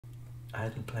I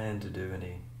hadn't planned to do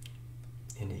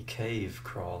any cave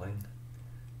crawling.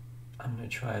 I'm gonna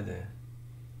try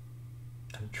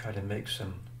to make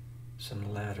some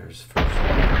ladders first.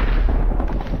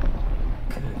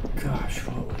 Good gosh,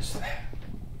 what was that?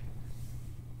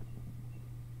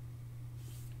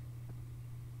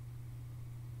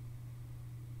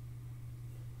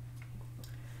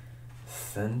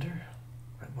 Thunder?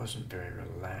 That wasn't very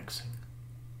relaxing.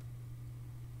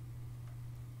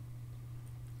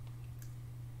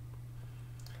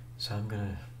 So I'm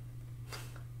gonna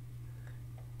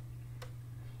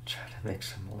try to make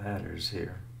some ladders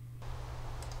here.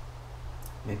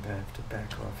 Maybe I have to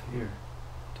back off here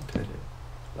to put it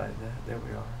like that. There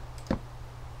we are.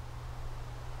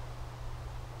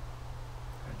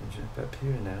 I can jump up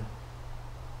here now.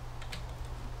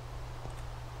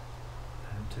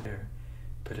 Down to there.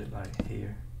 Put it like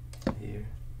here, here,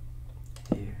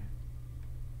 here,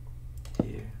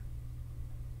 here.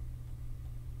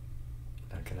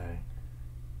 Now can I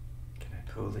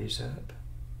pull these up?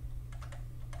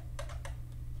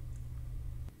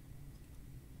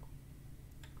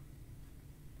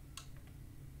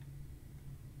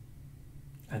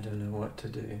 I don't know what to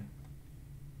do.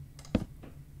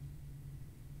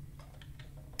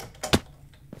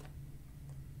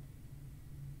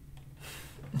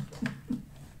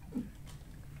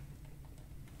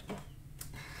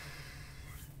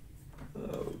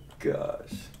 Oh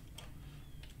gosh.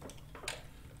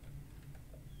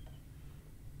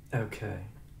 Okay.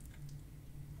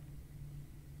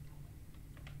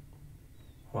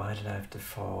 Why did I have to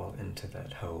fall into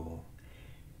that hole?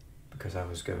 Because I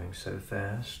was going so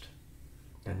fast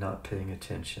and not paying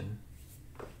attention.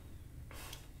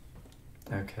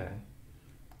 Okay,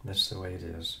 that's the way it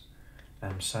is.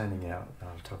 I'm signing out.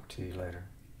 I'll talk to you later.